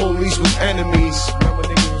and the police was enemies. Remember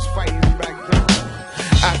niggas was fighting back then.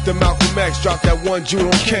 After Malcolm X dropped that one Jude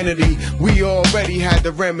on Kennedy, we already had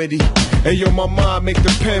the remedy. And yo, my mind make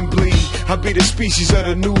the pen bleed. I be the species of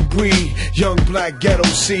the new breed. Young black ghetto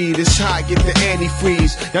seed. It's hot, get the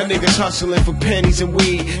antifreeze. Y'all niggas hustling for pennies and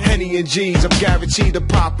weed. Henny and G's, I'm guaranteed to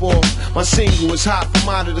pop off. My single is hot from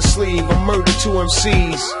out of the sleeve. I murdered 2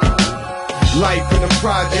 MCs. Life in the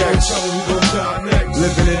projects. Ain't no telling who gon' die next.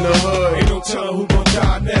 Living in the hood. Ain't no telling who gon'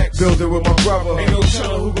 die next. Building with my brother. Ain't no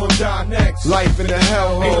telling who gon' die next. Life in the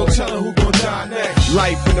hellhole. Ain't no telling who gon' die next.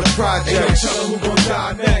 Life in the projects. Ain't no telling who gon'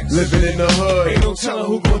 die next. Living in the hood. Ain't no telling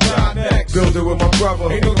who gon' die next. Building with my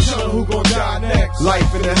brother. Ain't no telling who gon' die next.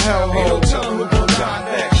 Life in the hellhole. Ain't no telling who gon' die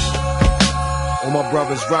next. All my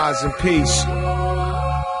brothers rise in peace.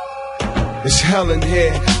 It's hell in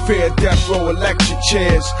here, fear, death row, electric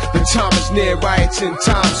chairs. The time is near, riots in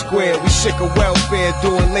Times Square. We sick of welfare,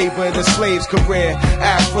 doing labor in the slave's career.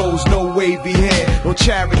 Afros, no wavy hair, no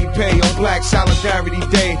charity pay on Black Solidarity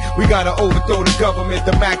Day. We gotta overthrow the government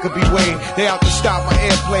the Maccabee way. They out to stop my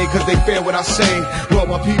airplay cause they fear what I say. Well,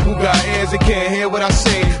 my people got ears, they can't hear what I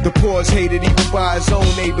say. The poor's hated even by his own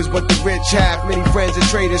neighbors, but the rich have many friends and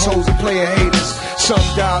traitors, hoes and player haters. Some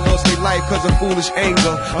die, lost their life cause of foolish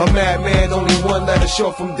anger. A madman only one letter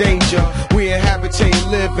short from danger. We inhabitate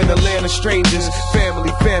and live in a land of strangers. Family,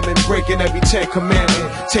 famine, breaking every 10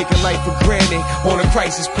 commandment. Taking life for granted, on a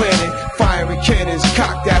crisis planet. Firing cannons,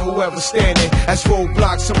 cocked at whoever's standing. That's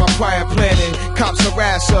roadblocks to my prior planning. Cops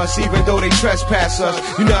harass us even though they trespass us.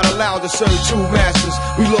 You're not allowed to serve two masters.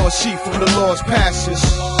 We lost sheep from the Lord's pastures.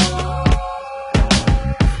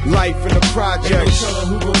 Life in the projects. Ain't no telling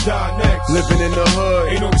who gon' die next. Living in the hood.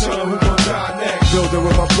 Ain't no telling who gon' die next. Building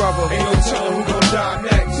with my brother. Ain't no telling who gon' die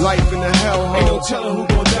next. Life in the hellhole. Ain't no telling who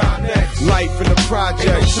gon' die next. Life in the projects.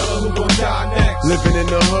 Ain't no telling who gon' die next. Living in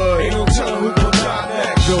the hood. Ain't no telling who gon' die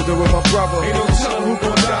next. Building with my brother. Ain't no telling who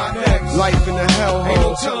gon' die next. Life in the hellhole. Ain't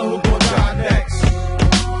no telling who gon' die next.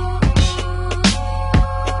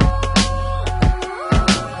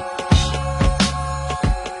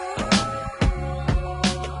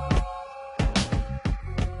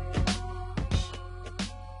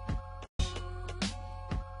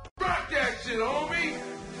 Rock that shit, homie.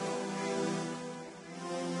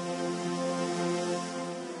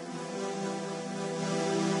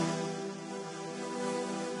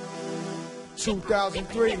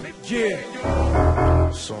 2003, yeah.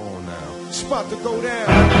 It's on now. It's about to go down.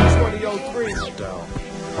 2003. Down.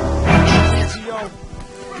 CTO.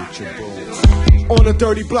 Get your bulls. On the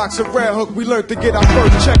dirty blocks of Red Hook, we learned to get our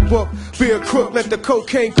first checkbook. Be a crook, let the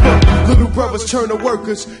cocaine cook. Little brothers turn to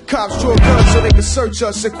workers. Cops draw guns so they can search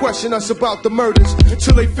us and question us about the murders.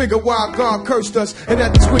 Until they figure why God cursed us and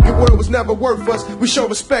that this wicked world was never worth us. We show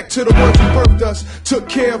respect to the ones who birthed us, took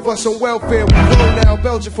care of us on welfare. We grown now,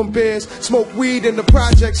 Belgian from beers. Smoke weed in the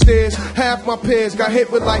project stairs. Half my peers got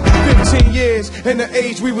hit with like 15 years. And the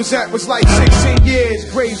age we was at was like 16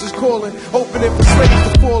 years. Graves was calling, opening for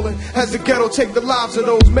slaves to falling. As the ghetto take the lives of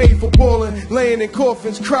those made for balling. Laying in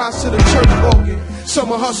coffins, cries to the church organ. Some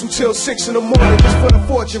hustle till 6 in the morning just for the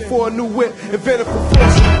fortune, for a new whip, invented for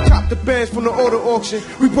fortune. Cop the bands from the auto auction.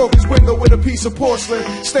 We broke his window with a piece of porcelain.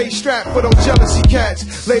 Stay strapped for those jealousy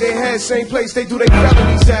cats. Lay their heads same place they do their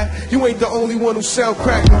felonies at. You ain't the only one who sell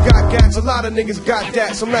crack and got gats. A lot of niggas got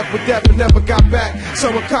that. Some left with death and never got back.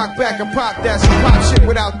 Some will cock back and pop that. Some pop shit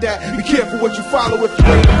without that. Be careful what you follow if you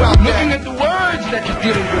ain't about that. Looking at the words that you're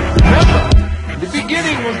dealing with. Remember, the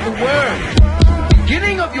beginning was the word. The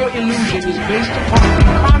beginning of your illusion is based upon the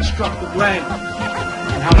construct of language.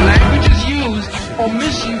 And how language is used or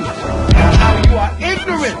misused. And how you are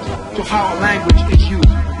ignorant to how a language is used.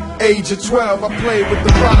 Age of 12, I played with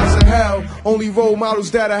the rise of hell. Only role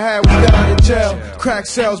models that I had was down in jail. Crack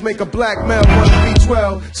sales make a black male want to be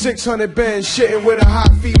 12. 600 bands shitting with a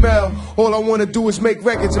hot female. All I want to do is make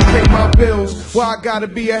records and pay my bills. Why I gotta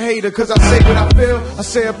be a hater? Cause I say what I feel. I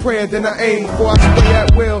say a prayer, then I aim before I spray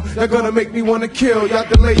at will. They're gonna make me wanna kill. Y'all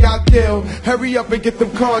delay, y'all deal. Hurry up and get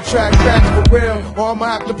them contracts back for real. Or I'ma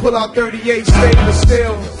have to pull out 38 stainless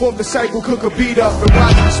steel. Form the cycle, cook a beat up and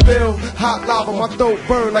watch me spill. Hot lava, my throat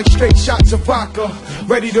burn like straight shots of vodka.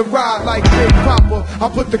 Ready to ride like Big Papa. I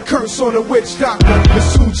put the curse on the witch doctor.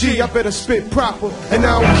 It's 2G, I better spit proper. And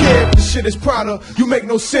I don't care if the shit is Prada. You make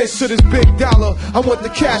no sense to this big dollar. I want the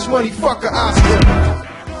cash money, fuck a Oscar.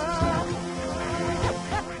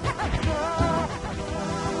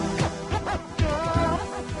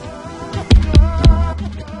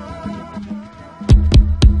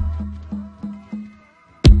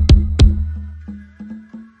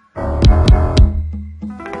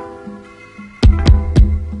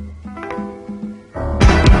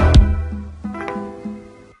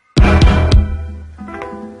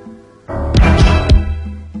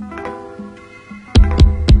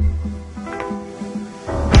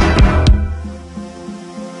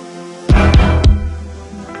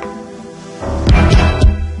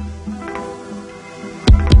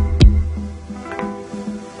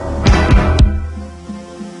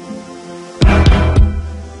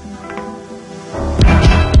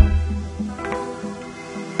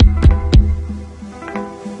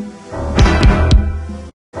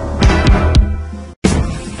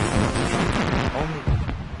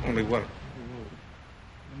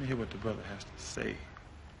 Let me hear what the brother has to say.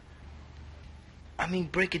 I mean,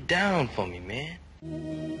 break it down for me, man.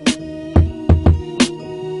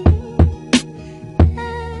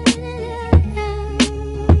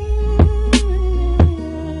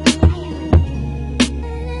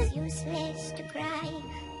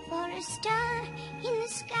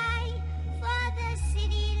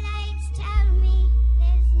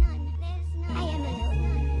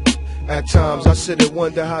 At times I sit and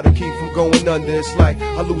wonder how to keep from going under. It's like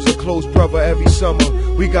I lose a close brother every summer.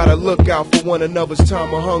 We gotta look out for one another's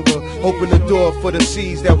time of hunger. Open the door for the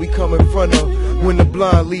seeds that we come in front of. When the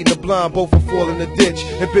blind lead the blind, both will fall in the ditch.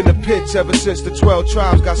 It been a pitch ever since the 12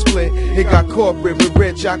 tribes got split. It got corporate with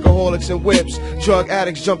rich alcoholics and whips. Drug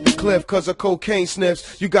addicts jump the cliff cause of cocaine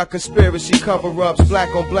sniffs. You got conspiracy cover-ups,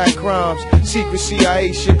 black on black crimes. Secret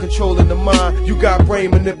CIA shit controlling the mind. You got brain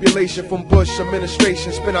manipulation from Bush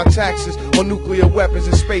administration. Spend our taxes on nuclear weapons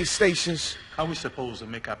and space stations. How are we supposed to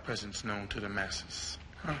make our presence known to the masses?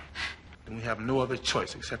 Huh? Then we have no other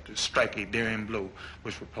choice except to strike a daring blow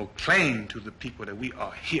which will proclaim to the people that we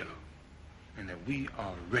are here and that we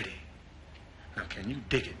are ready. Now can you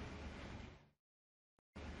dig it?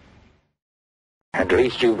 At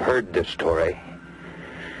least you've heard the story.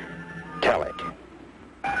 Tell it.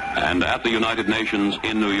 And at the United Nations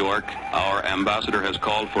in New York, our ambassador has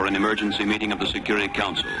called for an emergency meeting of the Security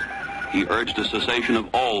Council. He urged a cessation of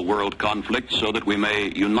all world conflicts so that we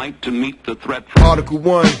may unite to meet the threat from Article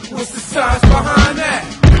 1. What's the science behind that?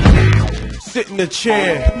 Sit in the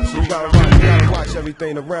chair. So you gotta watch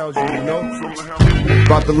everything around you, you know?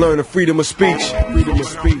 About to learn the freedom of speech. Freedom of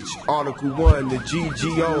speech. Article 1, the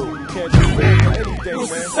GGO. Can't just say anything,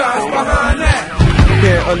 What's the man. science behind that?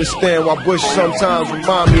 Can't understand why Bush sometimes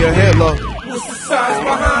remind me of Hitler. What's the science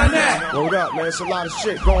behind that? Word up, man. It's a lot of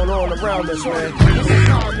shit going on around us, man.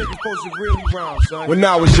 When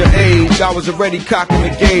I was your age, I was already cocking the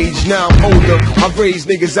gauge. Now I'm older, I raised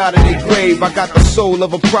niggas out of their grave. I got the soul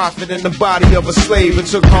of a prophet and the body of a slave. It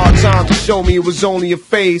took hard time to show me it was only a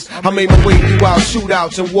phase. I made my way throughout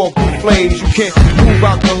shootouts and walked through flames. You can't move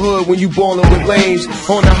out the hood when you ballin' with lames.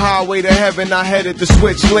 On the highway to heaven, I headed to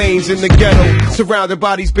switch lanes. In the ghetto, surrounded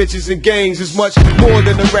by these bitches and gangs. It's much more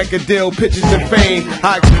than a record deal, pictures and fame.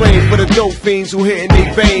 I explain for the dope fiends who hitting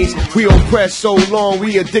their veins. We oppressed so long,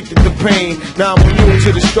 we addicted to pain. Now I'm immune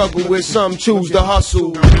to the struggle where some choose to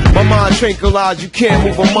hustle. My mind tranquilized, you can't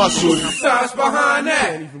move a muscle. What's the science behind that?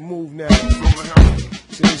 Can't even move now.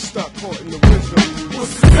 See, they stuck caught in the wisdom.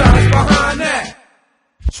 What's the science behind that?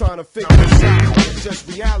 Trying to figure this out, it's just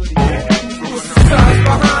reality, man. What's the science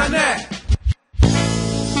behind that?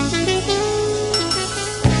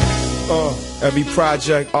 Every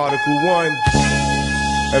project, Article 1.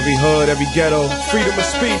 Every hood, every ghetto. Freedom of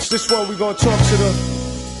speech, this one we gonna talk to the...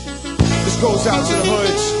 This goes out to the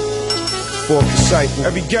hoods. Fourth disciple.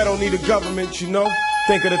 Every ghetto need a government, you know.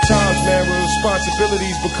 Think of the times, man, where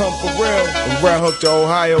responsibilities become for real. From Red Hook to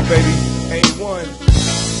Ohio, baby. A1.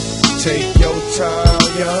 Take your time,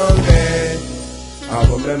 young man. I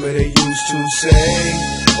remember they used to say,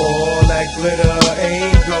 all that glitter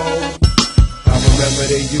ain't gold. I remember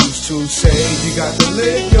they used to say, you got to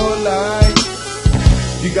live your life.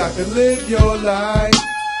 You got to live your life.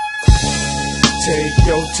 Take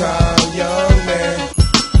your time, young man.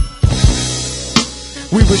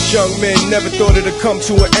 We was young men, never thought it'd come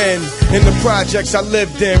to an end. In the projects I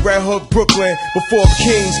lived in, Red Hook, Brooklyn, before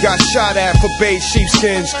kings got shot at for beige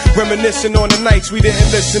sheepskins. Reminiscing on the nights we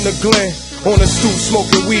didn't listen to Glenn. On the stoop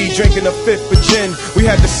smoking weed, drinking a fifth of gin. We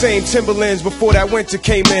had the same Timberlands before that winter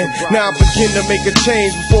came in. Now I begin to make a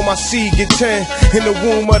change before my seed get 10. In the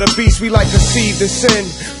womb of the beast we like conceived in sin.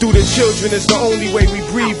 Through the children is the only way we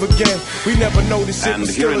breathe again. We never noticed it, And but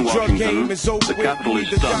here still in a drug game Washington, is over. the capital is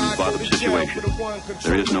stunned by the situation.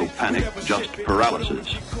 There is no panic, just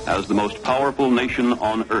paralysis, as the most powerful nation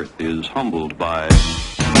on earth is humbled by...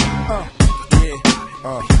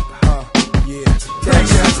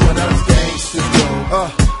 That's what us gangsters do.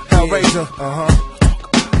 Hellraiser.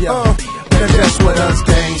 That's what us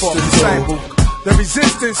gangsters do. The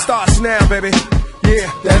resistance starts now, baby.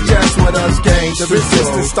 Yeah, that's just what us gangsters do. The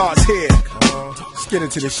resistance starts here. Let's get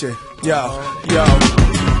into this shit. Yo.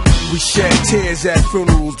 We shed tears at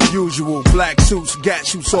funerals, the usual. Black suits, gat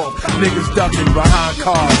shoots off, niggas ducking behind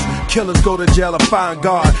cars. Killers go to jail or find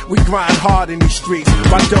God. We grind hard in these streets.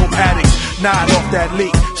 My dope addicts nod off that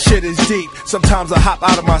leak. Shit is deep. Sometimes I hop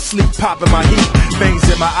out of my sleep, popping my heat. Veins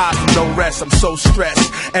in my eyes from no rest. I'm so stressed.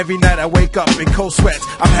 Every night I wake up in cold sweats.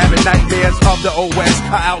 I'm having nightmares of the old west.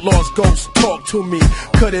 Our outlaws ghosts talk to me.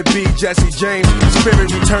 Could it be Jesse James?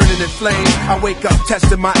 Spirit returning in flames. I wake up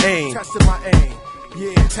testing my aim.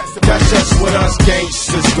 Yeah, that's just what us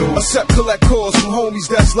gangsters do. Accept collect calls from homies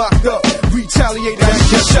that's locked up. Retaliate, that's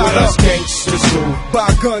just what us gangsters do. Buy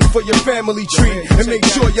guns for your family tree and make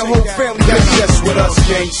sure your whole family. That's just what us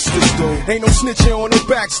gangsters do. Ain't no snitching or no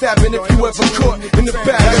backstabbing if you ever caught in the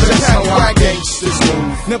back of the how our gangsters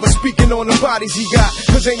do. Never speaking on the bodies he got,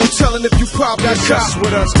 cause ain't no telling if you probably that's just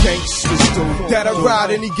what us gangsters do. That'll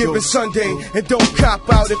ride any given Sunday and don't cop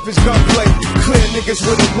out if it's gunplay. Clear niggas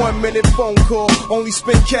with a 1-minute phone call. only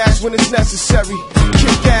spend cash when it's necessary.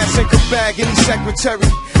 Kick ass and could bag any secretary.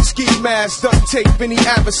 Ski mask, duct tape, any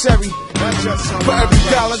adversary. For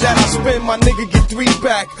every dollar that I spend, my nigga get 3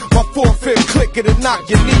 back. My 4/5 click, it'll knock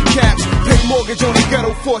your kneecaps. Pay mortgage on the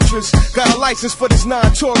ghetto fortress. Got a license for this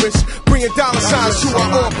non-tourist. Bringing dollar signs to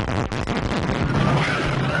our orbit.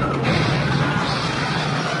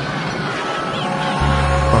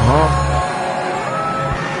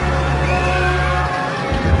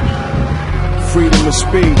 Freedom of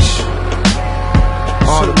speech.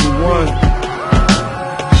 Article 1.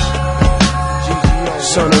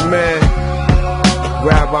 Son of Man.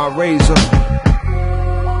 Rabbi Razah.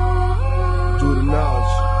 Do the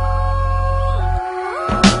knowledge.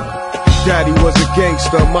 Daddy was a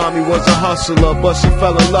gangster, mommy was a hustler, but she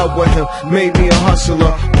fell in love with him, made me a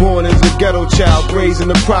hustler. Born as a ghetto child, raised in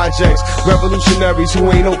the projects. Revolutionaries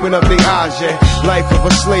who ain't open up their eyes yet. Life of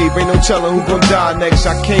a slave, ain't no telling who gon' die next.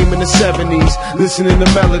 I came in the 70s, listening to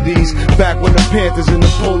melodies, back when the Panthers and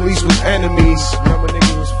the police was enemies. Remember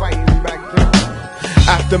niggas was fighting back then?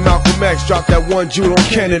 After Malcolm X dropped that one Jude on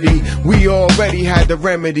Kennedy, we already had the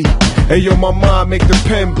remedy. Hey yo, my mind make the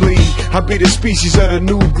pen bleed. I be the species of the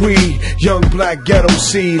new breed. Young black ghetto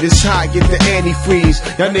seed. It's hot, get the antifreeze.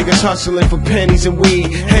 Y'all niggas hustling for pennies and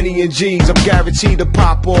weed, Henny and G's. I'm guaranteed to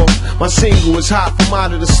pop off. My single is hot from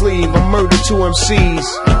out of the sleeve. I murdered 2 MCs.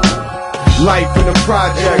 Life in the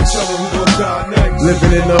projects. Ain't no telling who gon' die next.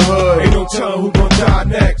 Living in the hood. Ain't no telling who gon' die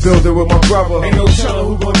next. Building with my brother. Ain't no telling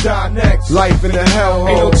who gon' die next. Life in the hellhole.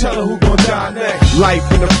 Ain't no telling who gon' die next.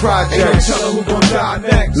 Life in the projects. Ain't no telling who gon' die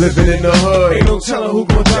next. Living in the hood. Ain't no telling who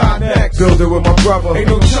gon' die next. Building with my brother. Ain't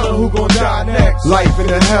no telling who gon' die next. Life in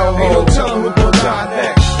the hellhole. Ain't no telling who gon' die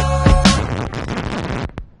next.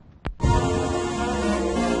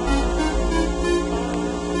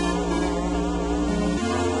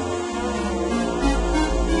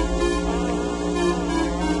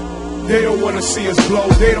 They don't wanna see us blow,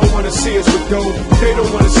 they don't wanna see us with dope. They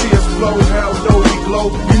don't wanna see us blow, hell no, we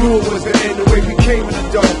glow. You knew it was the end, the way we came in the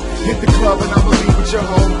dope. Hit the club and I'ma leave with your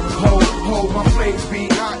hoe. My flames be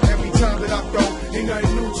hot every time that I throw. Ain't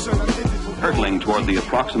nothing new, son, I did this before. Hurtling toward the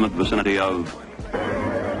approximate vicinity of...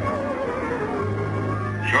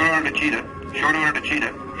 Short order to Cheetah. Short order to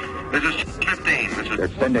Cheetah. This is 15.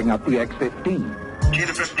 They're sending up the X-15.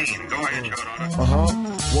 Cheetah 15. Go ahead, short order.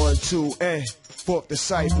 1, 2, and Fork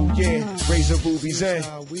disciple, yeah. Razor rubies, and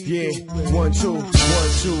yeah. 1, 2, 1,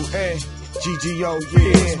 2, and GGO,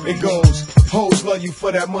 yeah. It goes. Hoes love you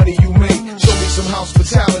for that money you make. Show me some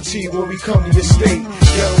hospitality when we come to your state.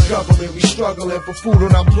 Ghetto government, we struggling for food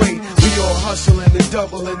on our plate. We all hustling and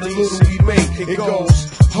doubling the little we make. It goes.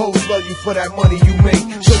 Hoes love you for that money you make.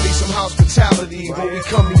 Show me some hospitality when we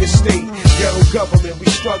come to your state. Ghetto government, we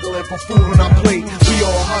struggling for food on our plate. We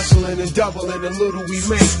all hustling and doubling the little we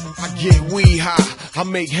make. I get weed high, I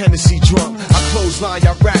make Hennessy drunk. I clothesline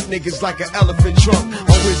y'all rap niggas like an elephant trunk.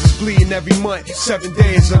 My wizards bleeding every month, 7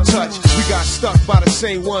 days untouched. We got stuck by the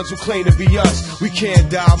same ones who claim to be us. We can't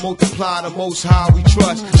die, multiply the most high we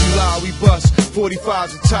trust. You lie, we bust,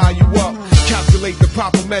 45s to tie you up. Calculate the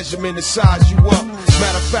proper measurement to size you up.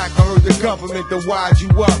 Matter of fact, I heard the government to wise you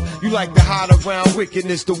up. You like to hide around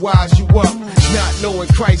wickedness to wise you up. Not knowing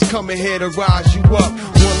Christ coming here to rise you up.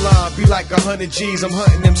 One line be like 100 G's, I'm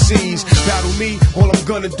hunting them C's. Battle me, all I'm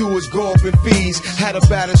gonna do is go up in fees. Had a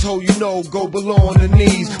baddest hoe you know, go below on the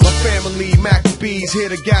knees. My family, Maccabees, here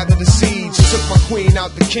to gather the seeds. Took my queen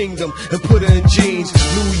out the kingdom and put her in jeans.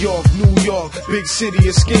 New York, big city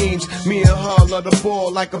of schemes. Me and her love the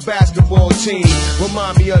ball like a basketball team.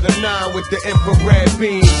 Remind me of the 9 with the infrared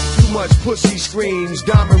beam. Too much pussy screams,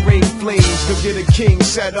 diamond ring flames. To get a king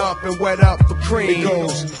set up and wet up for cream. It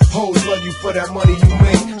goes, hoes love you for that money you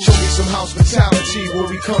make. Show me some hospitality when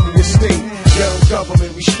we come to your state. Ghetto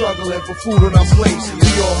government, we struggling for food on our plates.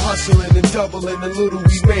 We all hustling and doubling the little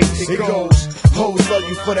we make. It goes, hoes love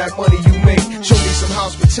you for that money you make. Show me some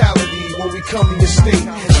hospitality when we come to your state.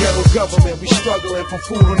 Ghetto government, we struggling for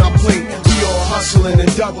food on our plate. We all hustling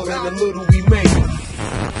and doubling the little we make.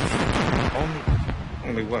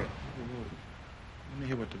 Only one. Let me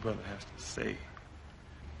hear what the brother has to say.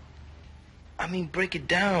 I mean, break it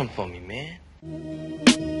down for me, man.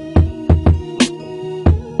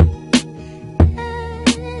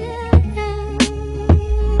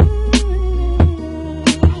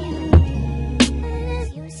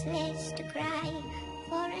 Useless to cry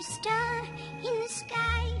for a star in the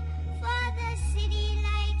sky. For the city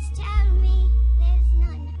lights tell me there's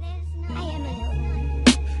none. I am alone.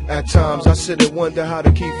 At times I sit and wonder how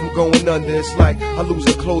to keep from going under. It's like I lose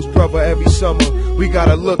a close brother every summer. We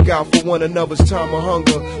gotta look out for one another's time of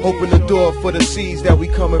hunger. Open the door for the seeds that we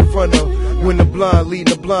come in front of. When the blind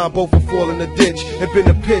leading the blind, both will fall in the ditch. It been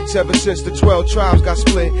a pitch ever since the 12 tribes got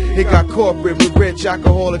split. It got corporate with rich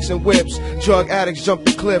alcoholics and whips. Drug addicts jump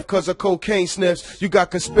the cliff cause of cocaine sniffs. You got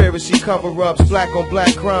conspiracy cover-ups, black on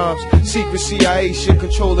black crimes. Secret CIA shit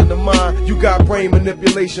controlling the mind. You got brain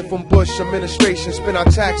manipulation from Bush administration. Spend our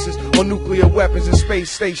taxes on nuclear weapons and space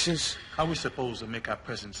stations. How are we supposed to make our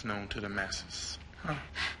presence known to the masses?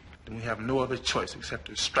 Then we have no other choice except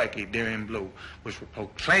to strike a daring blow which will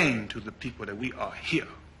proclaim to the people that we are here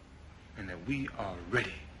and that we are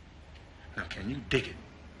ready. Now, can you dig it?